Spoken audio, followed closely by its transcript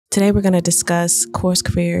Today we're going to discuss course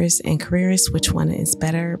careers and careerists, which one is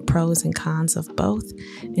better, pros and cons of both,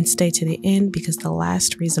 and stay to the end because the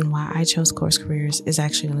last reason why I chose course careers is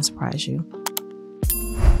actually going to surprise you.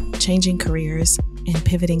 Changing careers and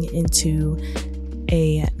pivoting into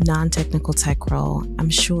a non-technical tech role. I'm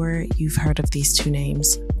sure you've heard of these two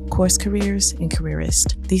names, course careers and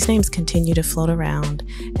careerist. These names continue to float around,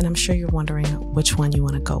 and I'm sure you're wondering which one you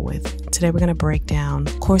want to go with. Today we're going to break down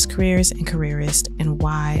course careers and careerist and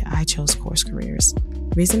why I chose course careers.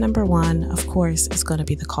 Reason number one, of course, is going to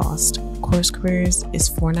be the cost. Course careers is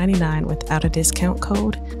 $4.99 without a discount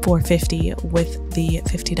code, $4.50 with the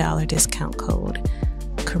 $50 discount code.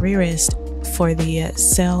 Careerist for the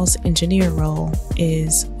sales engineer role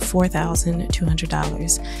is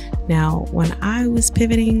 $4,200. Now, when I was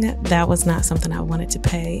pivoting, that was not something I wanted to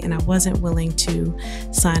pay, and I wasn't willing to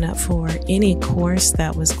sign up for any course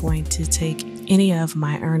that was going to take any of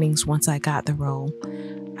my earnings once I got the role.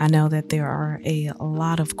 I know that there are a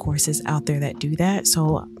lot of courses out there that do that.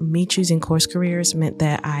 So me choosing course careers meant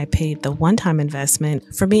that I paid the one-time investment.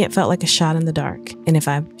 For me, it felt like a shot in the dark. And if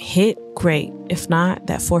I hit, great. If not,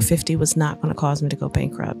 that $450 was not going to cause me to go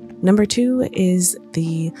bankrupt. Number two is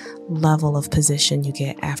the level of position you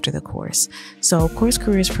get after the course. So course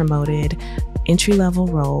careers promoted entry-level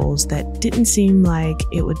roles that didn't seem like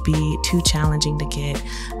it would be too challenging to get.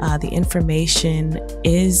 The information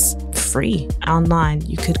is free online.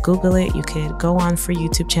 You could Google it, you could go on free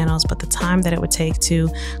YouTube channels, but the time that it would take to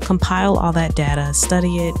compile all that data,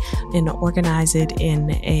 study it, and organize it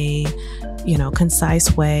in a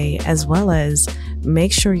concise way, as well as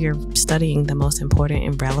make sure you're studying the most important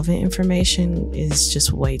and relevant information, is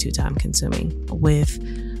just way too time consuming. With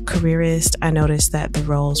careerist, I noticed that the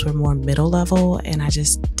roles were more middle level, and I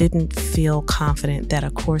just didn't feel confident that a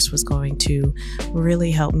course was going to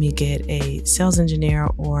really help me get a sales engineer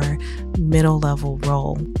or middle level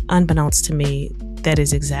role. Unbeknownst to me, that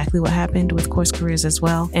is exactly what happened with course careers as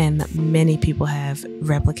well, and many people have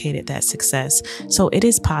replicated that success. So it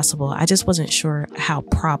is possible. I just wasn't sure how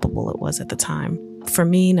probable it was at the time. For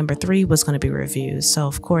me, number three was going to be reviews. So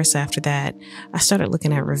of course, after that, I started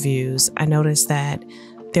looking at reviews. I noticed that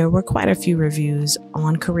there were quite a few reviews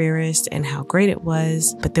on Careerist and how great it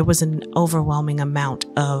was, but there was an overwhelming amount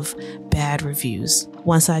of bad reviews.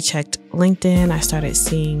 Once I checked LinkedIn, I started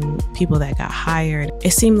seeing people that got hired.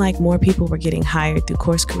 It seemed like more people were getting hired through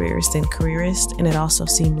course careers than Careerist, and it also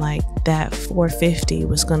seemed like that $450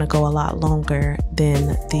 was going to go a lot longer than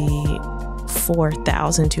the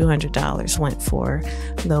 $4,200 went for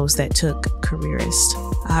those that took Careerist.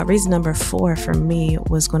 Reason number four for me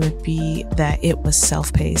was going to be that it was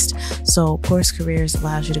self-paced. So course careers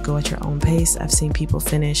allows you to go at your own pace. I've seen people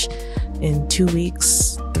finish in 2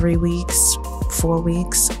 weeks, 3 weeks, 4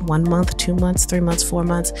 weeks, 1 month, 2 months, 3 months, 4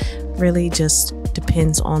 months. Really just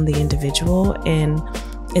depends on the individual. And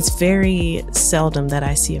it's very seldom that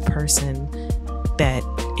I see a person that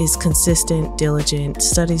is consistent, diligent,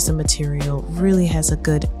 studies the material, really has a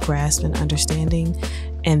good grasp and understanding,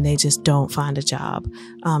 and they just don't find a job.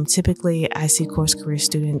 Typically, I see course career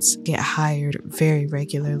students get hired very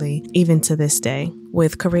regularly, even to this day.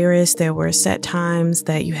 With Careerist, there were set times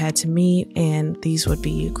that you had to meet, and these would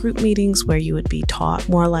be group meetings where you would be taught,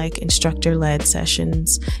 more like instructor-led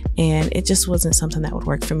sessions, and it just wasn't something that would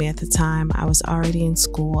work for me at the time. I was already in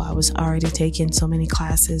school. I was already taking so many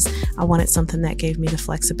classes. I wanted something that gave me the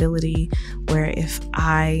flexibility where if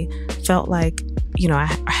I felt like I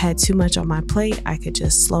had too much on my plate, I could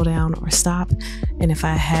just slow down or stop. And if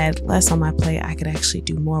I had less on my plate, I could actually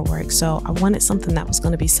do more work. So I wanted something that was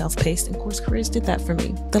going to be self-paced, and course careers did that for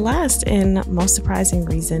me. The last and most surprising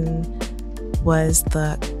reason was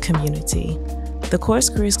the community. The course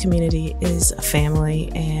careers community is a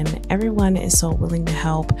family, and everyone is so willing to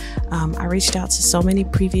help. I reached out to so many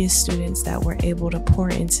previous students that were able to pour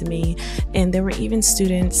into me, and there were even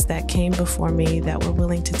students that came before me that were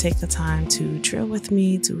willing to take the time to drill with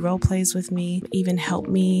me, to role plays with me, even help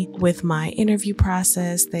me with my interview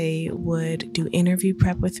process. They would do interview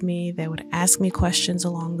prep with me. They would ask me questions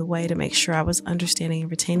along the way to make sure I was understanding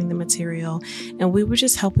and retaining the material, and we were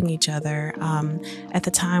just helping each other. At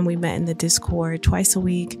the time, we met in the Discord twice a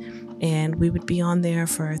week, and we would be on there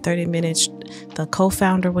for 30 minutes. The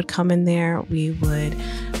co-founder would come in there. We would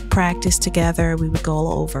practice together. We would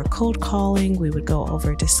go over code calling. We would go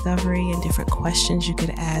over discovery and different questions you could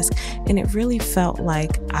ask. And it really felt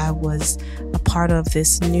like I was a part of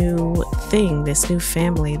this new thing, this new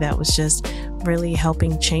family that was just really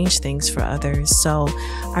helping change things for others. So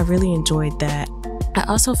I really enjoyed that. I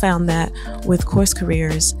also found that with course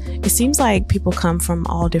careers, It seems like people come from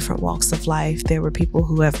all different walks of life. There were people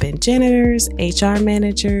who have been janitors, HR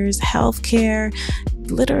managers, healthcare,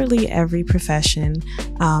 literally every profession.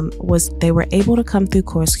 They were able to come through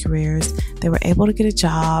CourseCareers. They were able to get a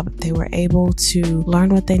job. They were able to learn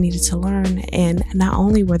what they needed to learn. And not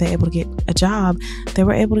only were they able to get a job, they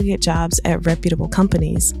were able to get jobs at reputable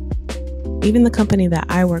companies. Even the company that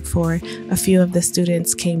I work for, a few of the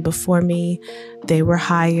students came before me. They were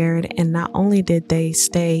hired, and not only did they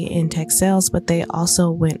stay in tech sales, but they also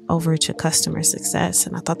went over to customer success.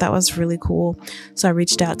 And I thought that was really cool. So I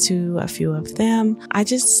reached out to a few of them. I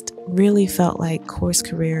just really felt like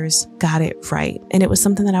CourseCareers got it right. And it was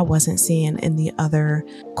something that I wasn't seeing in the other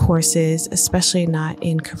courses, especially not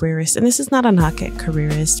in Careerist. And this is not a knock at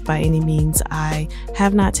Careerist by any means. I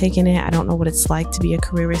have not taken it. I don't know what it's like to be a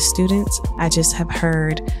Careerist student. I just have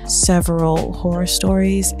heard several horror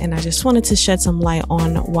stories, and I just wanted to shed some light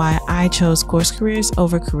on why I chose CourseCareers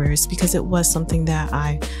over Careerist, because it was something that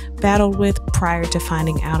I battled with prior to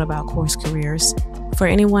finding out about CourseCareers. For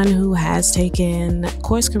anyone who has taken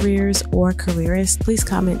CourseCareers or Careerist, please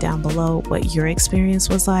comment down below what your experience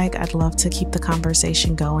was like. I'd love to keep the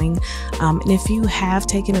conversation going. And if you have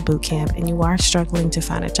taken a boot camp and you are struggling to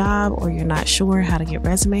find a job, or you're not sure how to get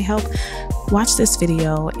resume help, watch this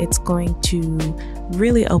video. It's going to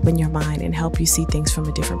really open your mind and help you see things from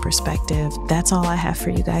a different perspective. That's all I have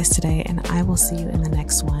for you guys today, and I will see you in the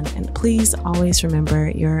next one. And please always remember,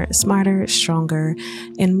 you're smarter, stronger,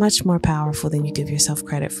 and much more powerful than you give yourself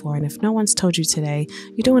credit for. And if no one's told you today,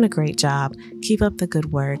 you're doing a great job. Keep up the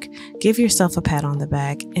good work. Give yourself a pat on the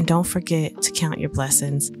back, and don't forget to count your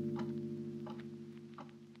blessings.